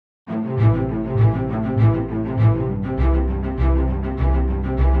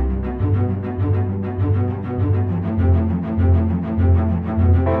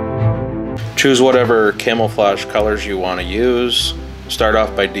Choose whatever camouflage colors you want to use. Start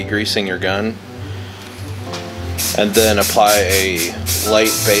off by degreasing your gun, and then apply a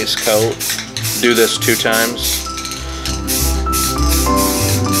light base coat. Do this 2 times.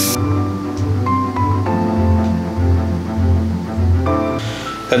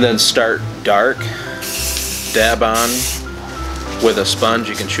 And then start dark. Dab on with a sponge.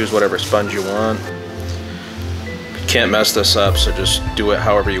 You can choose whatever sponge you want. You can't mess this up, so just do it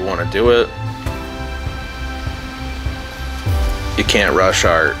however you want to do it. You can't rush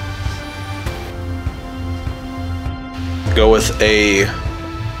art. Go with a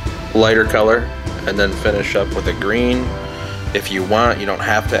lighter color and then finish up with a green. If you want, you don't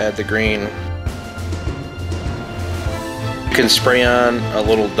have to add the green. You can spray on a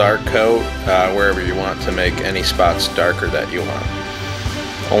little dark coat wherever you want to make any spots darker that you want.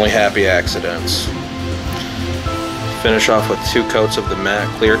 Only happy accidents. Finish off with 2 coats of the matte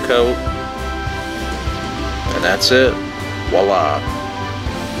clear coat, and that's it. Voila!